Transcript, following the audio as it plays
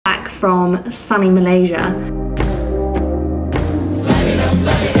from sunny Malaysia.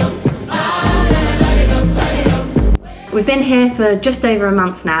 We've been here for just over a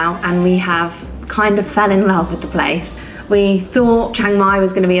month now, and we have kind of fell in love with the place. We thought Chiang Mai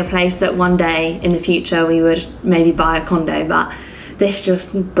was going to be a place that one day in the future we would maybe buy a condo, but this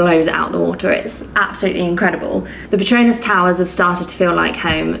just blows it out the water. It's absolutely incredible. The Petronas Towers have started to feel like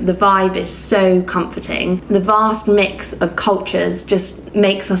home. The vibe is so comforting. The vast mix of cultures just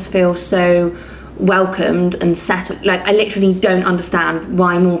makes us feel so welcomed and settled. Like, I literally don't understand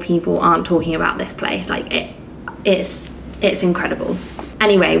why more people aren't talking about this place. Like, it's incredible.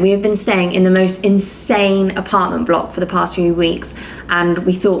 Anyway, we have been staying in the most insane apartment block for the past few weeks, and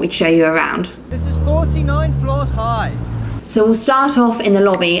we thought we'd show you around. This is 49 floors high. So we'll start off in the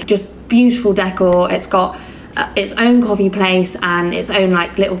lobby. Just beautiful decor. It's got its own coffee place and its own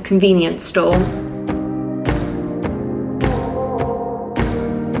like little convenience store.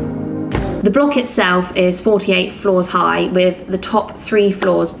 The block itself is 48 floors high, with the top 3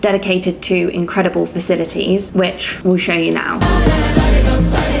 floors dedicated to incredible facilities, which we'll show you now.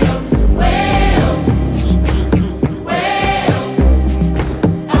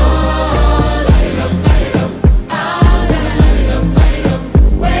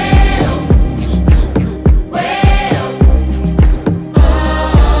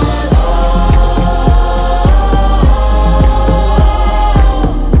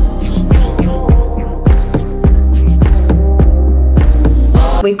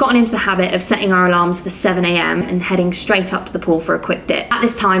 We've gotten into the habit of setting our alarms for 7 AM and heading straight up to the pool for a quick dip. At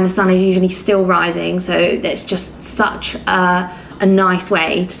this time, the sun is usually still rising, so it's just such a nice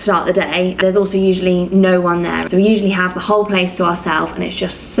way to start the day. There's also usually no one there, so we usually have the whole place to ourselves, and it's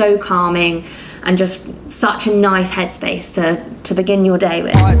just so calming and just such a nice headspace to begin your day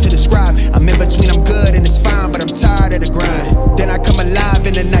with. Hard to describe. I'm in between, I'm good and it's fine, but I'm tired of the grind. Then I come alive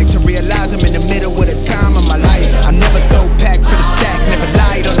in the night to realize I'm in the middle of the time of my life. I'm never so packed for the stack, never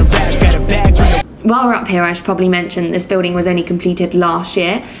lied on the rap, got a bag from the... While we're up here, I should probably mention this building was only completed last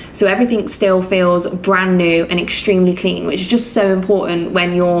year, so everything still feels brand new and extremely clean, which is just so important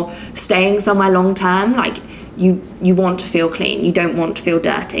when you're staying somewhere long term. Like, you want to feel clean, you don't want to feel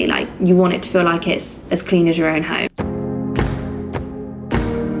dirty. Like, you want it to feel like it's as clean as your own home.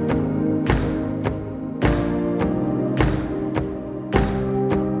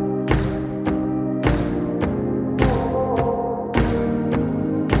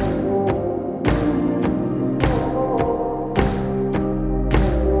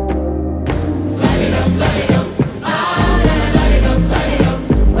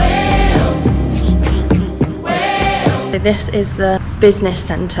 This is the business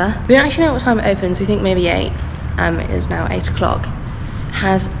centre. We don't actually know what time it opens. We think maybe 8. It is now 8 o'clock.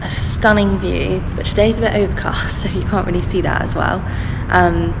 Has a stunning view, but today's a bit overcast, so you can't really see that as well.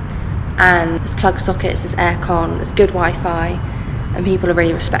 And there's plug sockets, there's aircon, there's good Wi-Fi, and people are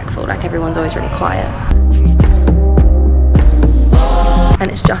really respectful. Like, everyone's always really quiet.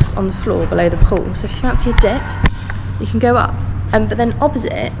 And it's just on the floor below the pool, so if you fancy a dip, you can go up. But then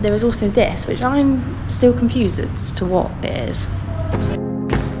opposite, there is also this, which I'm still confused as to what it is.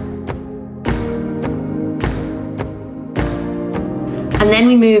 And then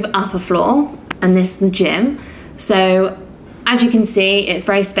we move up a floor, and this is the gym. So as you can see, it's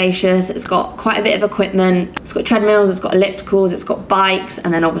very spacious. It's got quite a bit of equipment. It's got treadmills, it's got ellipticals, it's got bikes,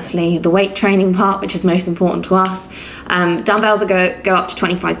 and then obviously the weight training part, which is most important to us. Dumbbells go up to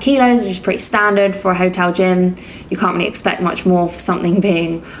 25 kilos, which is pretty standard for a hotel gym. You can't really expect much more for something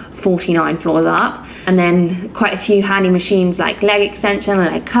being 49 floors up. And then quite a few handy machines like leg extension,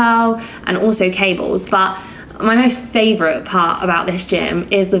 leg curl, and also cables. But my most favourite part about this gym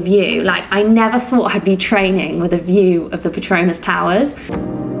is the view. Like, I never thought I'd be training with a view of the Petronas Towers.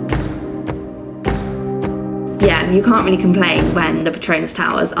 Yeah, you can't really complain when the Petronas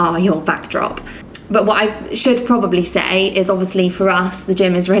Towers are your backdrop. But what I should probably say is, obviously for us, the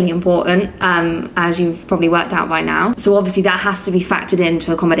gym is really important, as you've probably worked out by now. So obviously that has to be factored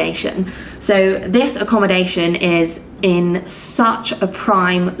into accommodation. So this accommodation is in such a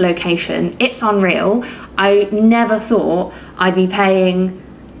prime location. It's unreal. I never thought I'd be paying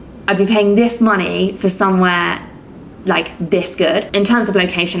this money for somewhere like this good in terms of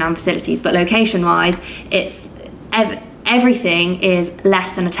location and facilities, but location wise, it's everything is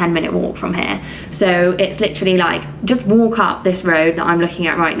less than a 10-minute walk from here. So it's literally like, just walk up this road that I'm looking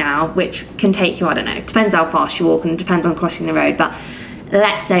at right now, which can take you, I don't know, depends how fast you walk and depends on crossing the road, but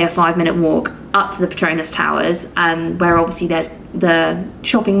let's say a 5-minute walk up to the Petronas Towers, where obviously there's the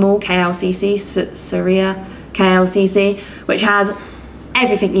shopping mall, KLCC, Saria KLCC, which has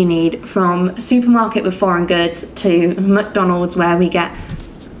everything you need, from supermarket with foreign goods to McDonald's, where we get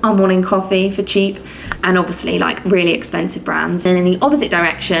our morning coffee for cheap, and obviously like really expensive brands. And in the opposite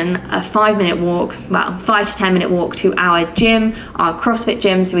direction, a 5-minute walk, well, 5 to 10 minute walk to our gym, our CrossFit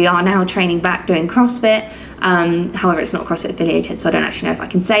gym. So we are now training back doing CrossFit. However, it's not CrossFit affiliated, so I don't actually know if I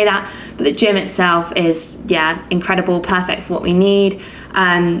can say that, but the gym itself is, yeah, incredible, perfect for what we need.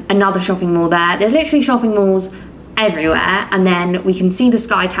 Another shopping mall there. There's literally shopping malls everywhere, and then we can see the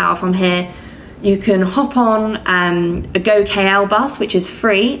Sky Tower from here. You can hop on a Go KL bus, which is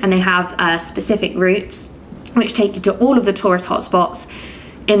free, and they have specific routes which take you to all of the tourist hotspots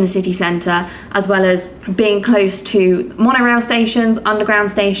in the city centre, as well as being close to monorail stations, underground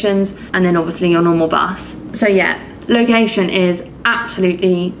stations, and then obviously your normal bus. So yeah, location is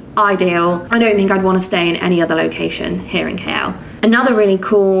absolutely ideal. I don't think I'd want to stay in any other location here in KL. Another really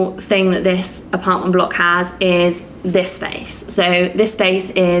cool thing that this apartment block has is this space. So this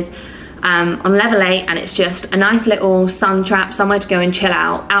space is on level 8, and it's just a nice little sun trap, somewhere to go and chill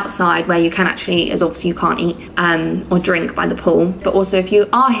out outside, where you can actually, as obviously you can't eat or drink by the pool, but also if you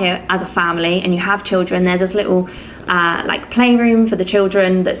are here as a family and you have children, there's this little like playroom for the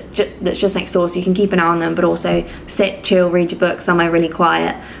children that's just next door, so you can keep an eye on them, but also sit, chill, read your book somewhere really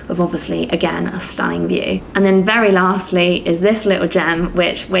quiet, with obviously again a stunning view. And then very lastly is this little gem,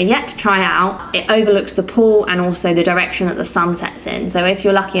 which we're yet to try out. It overlooks the pool and also the direction that the sun sets in, so if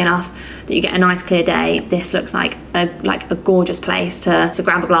you're lucky enough that you get a nice clear day, this looks like a gorgeous place to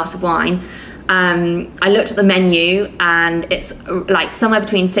grab a glass of wine. I looked at the menu and it's like somewhere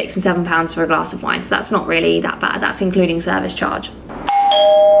between £6 and £7 for a glass of wine, so that's not really that bad. That's including service charge.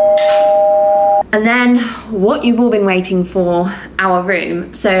 And then what you've all been waiting for, our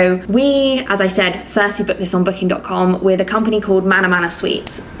room. So we, as I said, firstly booked this on booking.com with a company called Mana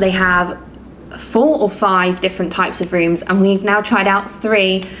Suites. They have 4 or 5 different types of rooms, and we've now tried out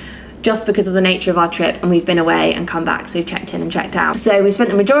 3 just because of the nature of our trip, and we've been away and come back, so we've checked in and checked out. So we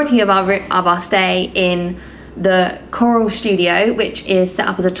spent the majority of our stay in the Coral Studio, which is set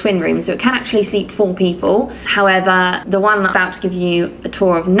up as a twin room, so it can actually seat 4 people. However, the one I'm about to give you a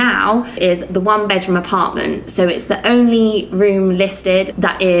tour of now is the 1-bedroom apartment. So it's the only room listed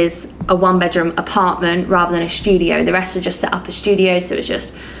that is a 1-bedroom apartment rather than a studio. The rest are just set up as studios, so it's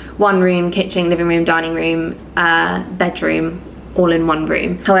just 1 room, kitchen, living room, dining room, bedroom, all in 1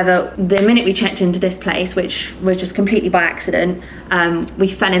 room. However, the minute we checked into this place, which was just completely by accident, we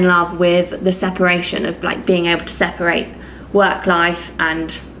fell in love with the separation of like being able to separate work life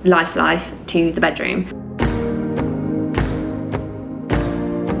and life to the bedroom.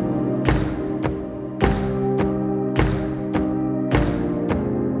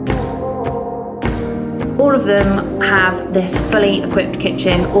 All of them have this fully equipped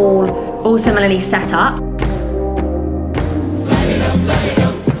kitchen, all similarly set up.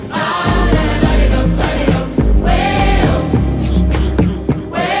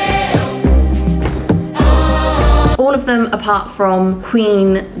 All of them, apart from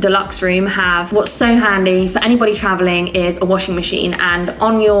Queen Deluxe Room, have what's so handy for anybody traveling is a washing machine, and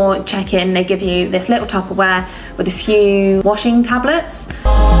on your check-in they give you this little Tupperware with a few washing tablets.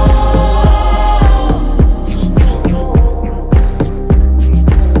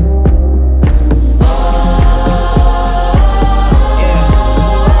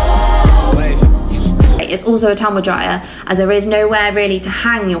 It's also a tumble dryer, as there is nowhere really to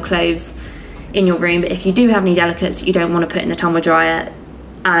hang your clothes in your room, but if you do have any delicates that you don't want to put in the tumble dryer,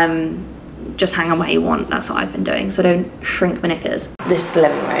 just hang them where you want. That's what I've been doing, so don't shrink my knickers. This is the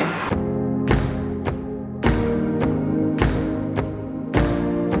living room.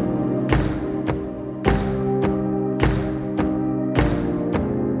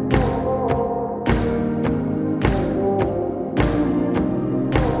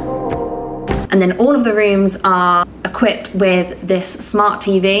 And then all of the rooms are equipped with this smart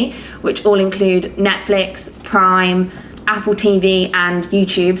TV, which all include Netflix, Prime, Apple TV and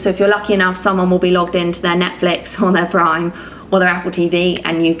YouTube. So if you're lucky enough, someone will be logged into their Netflix or their Prime or their Apple TV,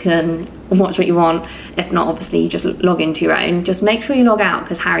 and you can watch what you want. If not, obviously you just log into your own. Just make sure you log out,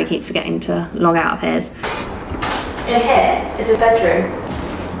 because Harry keeps forgetting to log out of his. In here is a bedroom.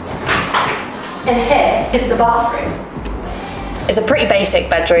 In here is the bathroom. It's a pretty basic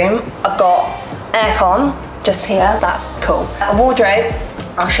bedroom. I've got aircon just here, that's cool. A wardrobe,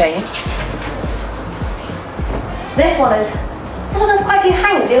 I'll show you. This one has quite a few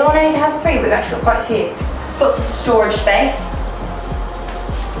hangers. The other one only has 3, but we've actually got quite a few. Lots of storage space.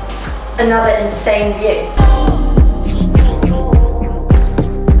 Another insane view.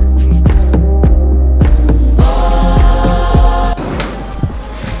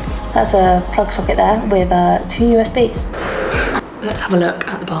 That's a plug socket there with 2 USBs. Let's have a look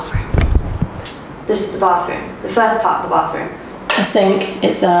at the bathroom. This is the bathroom, the first part of the bathroom. a sink.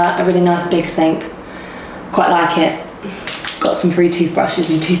 It's a really nice big sink. Quite like it. Got some free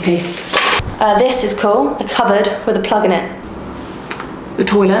toothbrushes and toothpastes. This is cool, a cupboard with a plug in it. The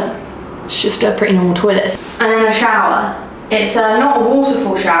toilet, it's just a pretty normal toilet. And then the shower. It's not a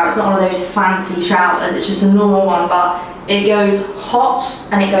waterfall shower, it's not one of those fancy showers, it's just a normal one, but it goes hot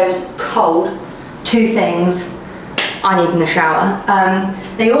and it goes cold. Two things I need in a shower.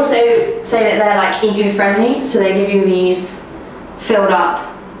 They also say that they're like eco-friendly, so they give you these filled up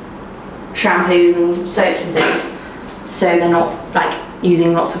shampoos and soaps and things, so they're not like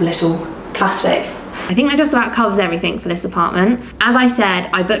using lots of little plastic. I think that just about covers everything for this apartment. As I said,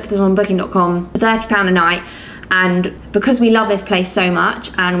 I booked this on booking.com for £30 a night, and because we love this place so much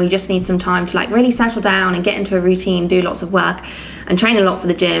and we just need some time to like really settle down and get into a routine, do lots of work and train a lot for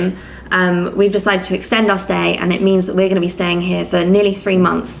the gym, we've decided to extend our stay, and it means that we're going to be staying here for nearly 3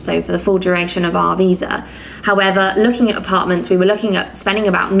 months, so for the full duration of our visa. However, looking at apartments, we were looking at spending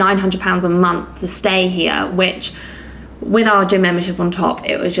about £900 a month to stay here, which with our gym membership on top,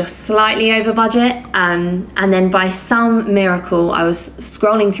 it was just slightly over budget. And then by some miracle, I was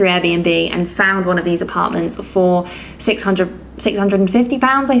scrolling through Airbnb and found one of these apartments for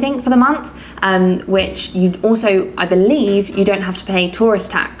 £650, I think, for the month, which you also, I believe, you don't have to pay tourist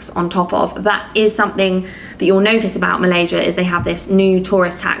tax on top of. That is something that you'll notice about Malaysia, is they have this new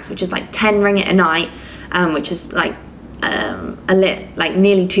tourist tax, which is like 10 ringgit a night, which is like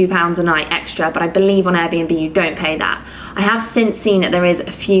nearly £2 a night extra, but I believe on Airbnb you don't pay that. I have since seen that there is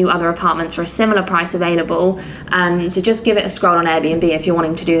a few other apartments for a similar price available, so just give it a scroll on Airbnb if you're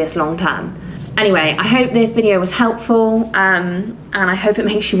wanting to do this long term. Anyway, I hope this video was helpful, and I hope it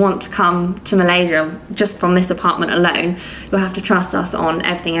makes you want to come to Malaysia just from this apartment alone. You'll have to trust us on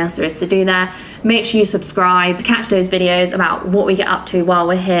everything else there is to do there. Make sure you subscribe to catch those videos about what we get up to while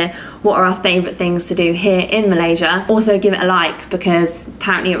we're here, what are our favourite things to do here in Malaysia. Also give it a like, because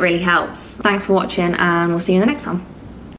apparently it really helps. Thanks for watching, and we'll see you in the next one.